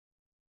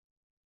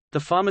The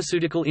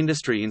pharmaceutical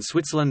industry in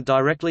Switzerland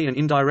directly and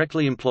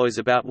indirectly employs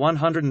about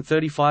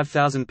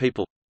 135,000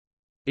 people.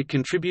 It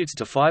contributes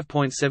to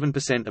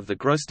 5.7% of the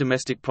gross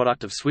domestic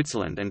product of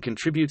Switzerland and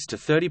contributes to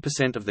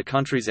 30% of the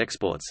country's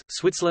exports.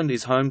 Switzerland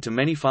is home to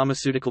many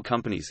pharmaceutical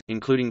companies,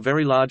 including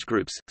very large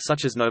groups,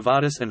 such as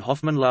Novartis and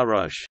Hoffmann La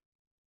Roche.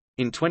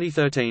 In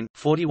 2013,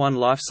 41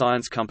 life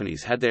science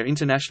companies had their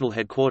international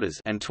headquarters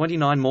and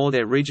 29 more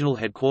their regional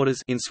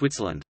headquarters in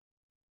Switzerland.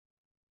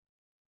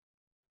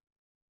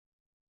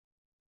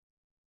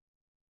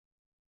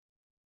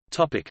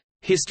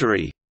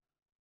 History.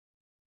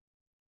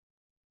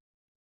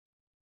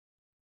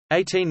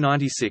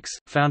 1896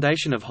 –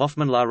 Foundation of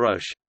Hoffmann La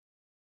Roche.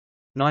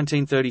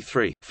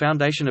 1933 –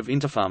 Foundation of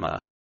Interpharma.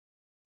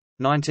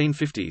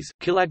 1950s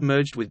 – Killag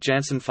merged with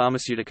Janssen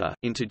Pharmaceutica,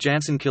 into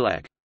Janssen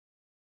Killag.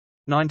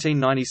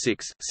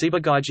 1996 –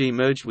 Ciba-Geigy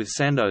merged with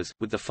Sandoz,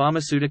 with the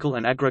pharmaceutical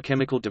and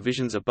agrochemical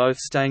divisions of both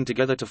staying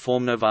together to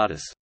form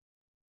Novartis.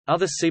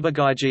 Other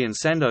Ciba-Geigy and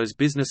Sandoz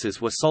businesses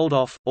were sold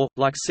off, or,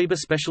 like Ciba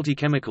Specialty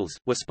Chemicals,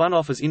 were spun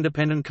off as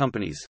independent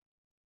companies.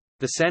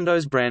 The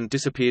Sandoz brand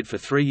disappeared for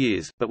 3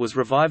 years, but was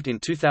revived in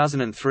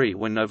 2003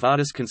 when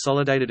Novartis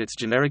consolidated its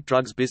generic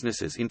drugs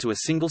businesses into a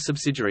single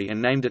subsidiary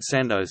and named it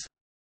Sandoz.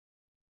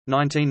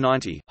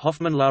 1990 –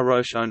 Hoffmann La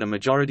Roche owned a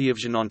majority of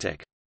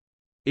Genentech.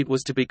 It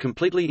was to be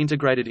completely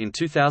integrated in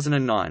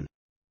 2009.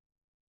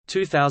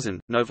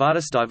 2000 –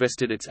 Novartis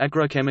divested its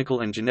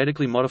agrochemical and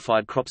genetically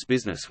modified crops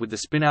business with the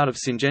spin-out of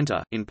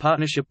Syngenta, in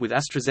partnership with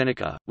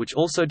AstraZeneca, which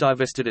also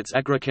divested its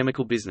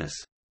agrochemical business.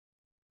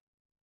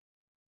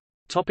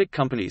 Topic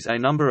companies. A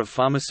number of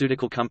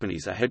pharmaceutical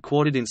companies are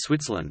headquartered in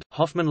Switzerland: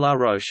 Hoffmann La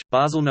Roche,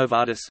 Basel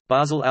Novartis,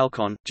 Basel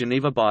Alcon,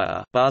 Geneva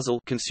Bayer,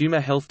 Basel Consumer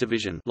Health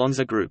Division,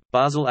 Lonza Group,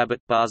 Basel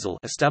Abbott, Basel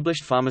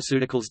Established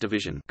Pharmaceuticals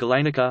Division,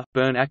 Galenica,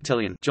 Bern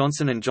Actelion,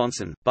 Johnson &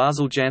 Johnson,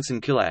 Basel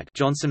Janssen Killag,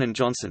 Johnson &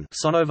 Johnson,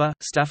 Sonova,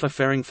 Stafford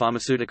Ferring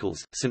Pharmaceuticals,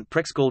 St.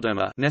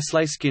 Prexgalderma,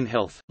 Nestlé Skin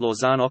Health,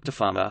 Lausanne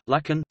Octapharma,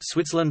 Lacan,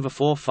 Switzerland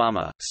Vifor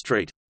Pharma,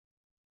 Street.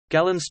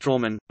 Gallen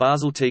Straumann,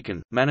 Basel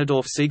Tecan,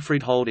 Manadorf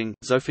Siegfried Holding,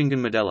 Zofingen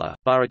Modella,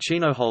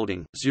 Baracino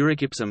Holding, Zurich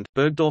Ipsum,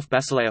 Bergdorf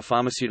Basilea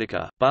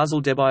Pharmaceutica,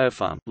 Basel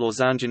Debiofarm,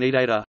 Lausanne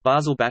Genedata,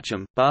 Basel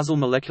Bachem, Basel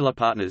Molecular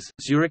Partners,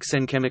 Zurich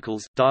Sen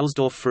Chemicals,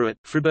 Deilsdorf Fruit,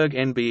 Fribourg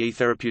NBE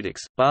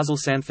Therapeutics, Basel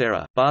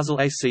Santhera,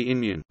 Basel AC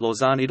Immune,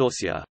 Lausanne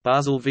Idorsia,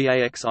 Basel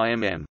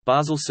VAXIMM,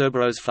 Basel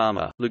Cerberus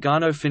Pharma,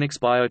 Lugano Phoenix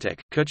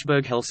Biotech,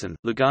 Kirchberg Helsen,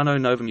 Lugano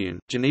Novimmune,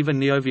 Geneva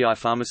Neovii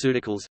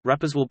Pharmaceuticals,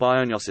 Rapperswil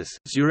Biognosis,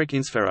 Zurich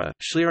Insfero,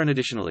 Schlieren.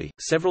 Additionally,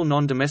 several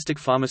non-domestic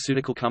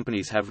pharmaceutical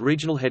companies have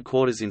regional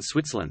headquarters in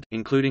Switzerland,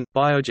 including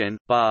Biogen,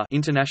 Bayer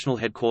International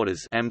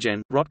Headquarters,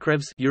 Amgen,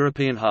 Rotkreves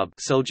European Hub,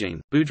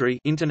 Celgene, Boudry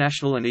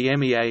International and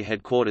EMEA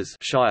Headquarters,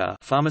 Shire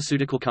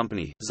Pharmaceutical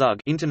Company, Zug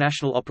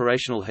International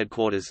Operational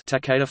Headquarters,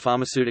 Takeda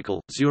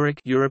Pharmaceutical, Zurich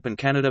Europe and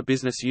Canada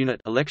Business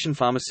Unit, Election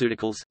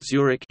Pharmaceuticals,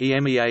 Zurich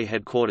EMEA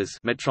Headquarters,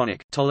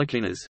 Medtronic,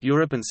 Toloclinas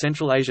Europe and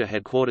Central Asia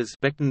Headquarters,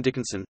 Becton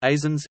Dickinson,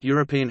 Azens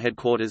European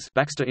Headquarters,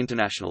 Baxter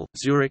International,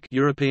 Zurich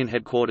European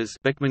Headquarters,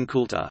 Beckman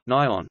Coulter,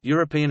 Nyon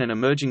European and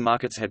Emerging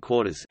Markets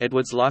Headquarters,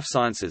 Edwards Life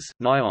Sciences,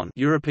 Nyon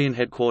European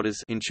Headquarters,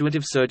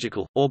 Intuitive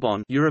Surgical,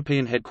 Orbon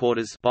European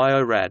Headquarters,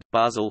 Bio-Rad,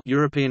 Basel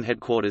European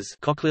Headquarters,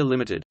 Cochlear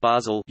Limited,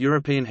 Basel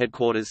European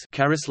Headquarters,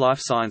 Caris Life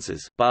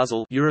Sciences,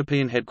 Basel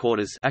European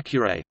Headquarters,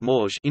 Accuray,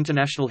 Morge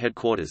International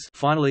Headquarters.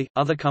 Finally,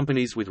 other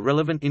companies with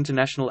relevant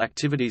international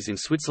activities in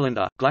Switzerland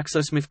are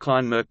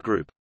GlaxoSmithKline Merck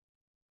Group.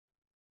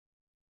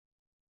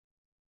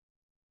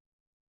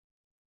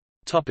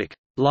 Topic: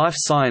 Life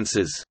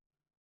Sciences.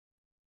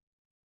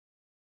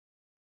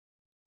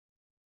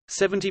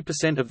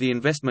 70% of the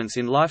investments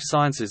in life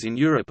sciences in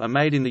Europe are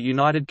made in the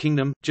United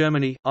Kingdom,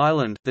 Germany,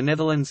 Ireland, the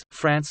Netherlands,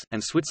 France,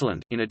 and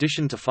Switzerland. In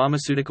addition to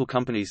pharmaceutical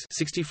companies,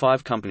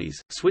 65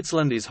 companies,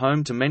 Switzerland is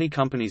home to many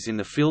companies in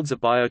the fields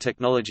of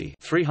biotechnology,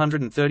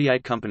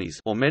 338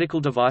 companies, or medical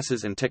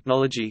devices and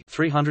technology,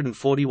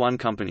 341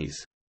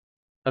 companies.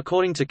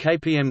 According to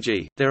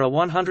KPMG, there are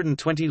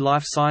 120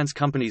 life science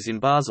companies in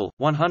Basel,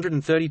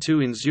 132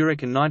 in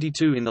Zurich and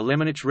 92 in the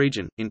Lemanic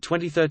region. In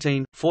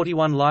 2013,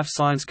 41 life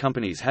science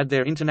companies had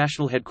their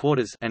international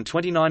headquarters and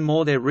 29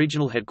 more their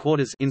regional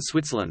headquarters in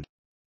Switzerland.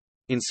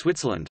 In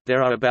Switzerland,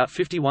 there are about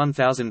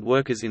 51,000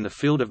 workers in the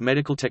field of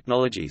medical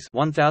technologies,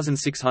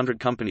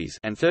 1,600 companies,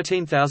 and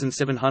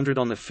 13,700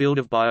 on the field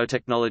of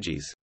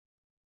biotechnologies.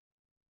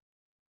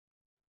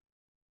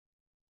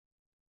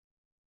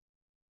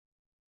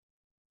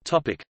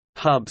 Topic: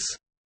 Hubs.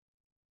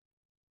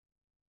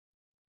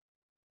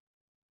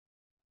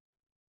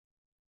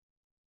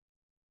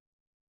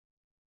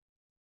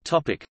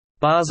 Topic: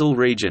 Basel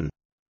region.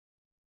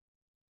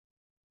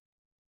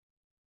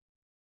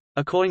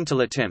 According to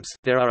Le Temps,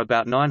 there are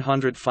about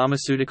 900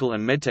 pharmaceutical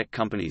and medtech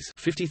companies,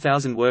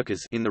 50,000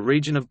 workers in the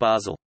region of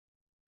Basel.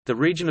 The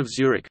region of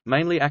Zurich,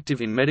 mainly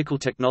active in medical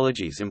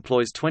technologies,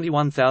 employs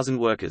 21,000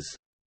 workers.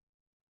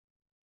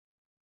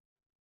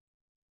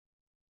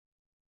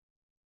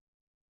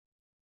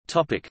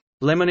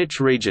 Lemanic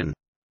region.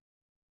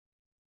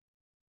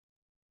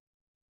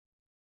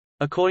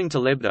 According to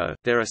Lebdo,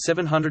 there are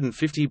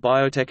 750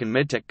 biotech and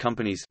medtech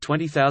companies,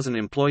 20,000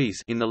 employees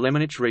in the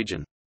Lemanic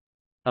region.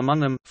 Among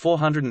them,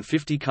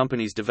 450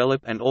 companies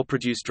develop and/or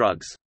produce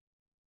drugs.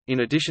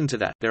 In addition to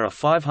that, there are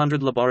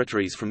 500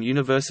 laboratories from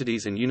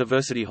universities and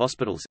university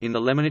hospitals in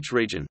the Lemanic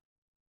region.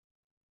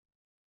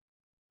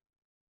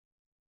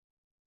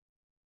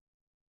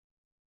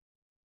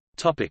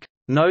 Topic: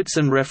 Notes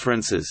and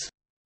references.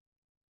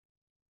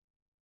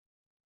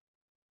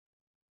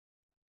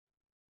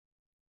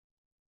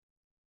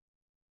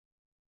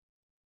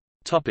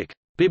 Topic: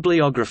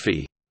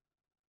 Bibliography.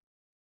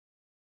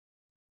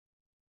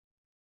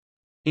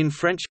 In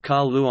French,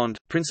 Carl Luand,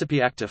 Principe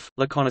actif,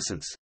 la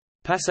connaissance.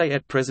 Passé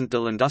et présent de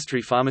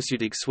l'industrie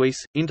pharmaceutique suisse,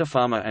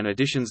 Interpharma and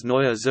Editions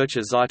Neue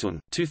Zürcher Zeitung,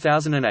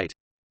 2008.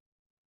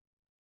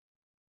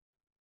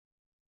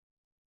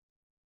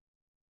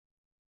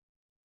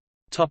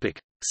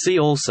 See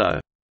also: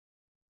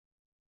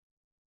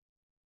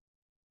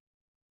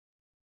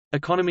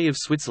 Economy of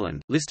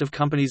Switzerland, List of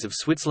companies of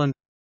Switzerland,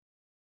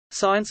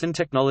 Science and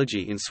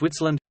technology in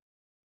Switzerland,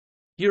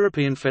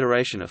 European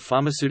Federation of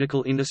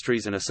Pharmaceutical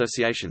Industries and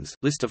Associations,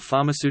 List of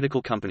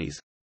pharmaceutical companies,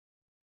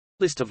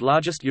 List of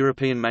largest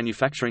European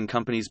manufacturing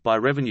companies by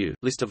revenue,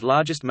 List of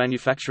largest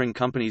manufacturing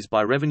companies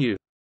by revenue,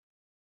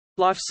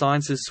 Life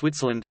Sciences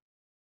Switzerland,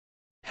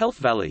 Health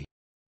Valley.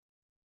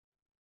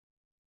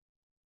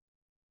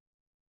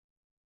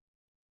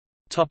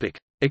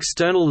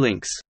 External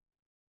links: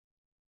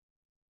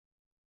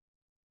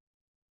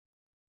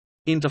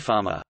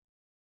 Interpharma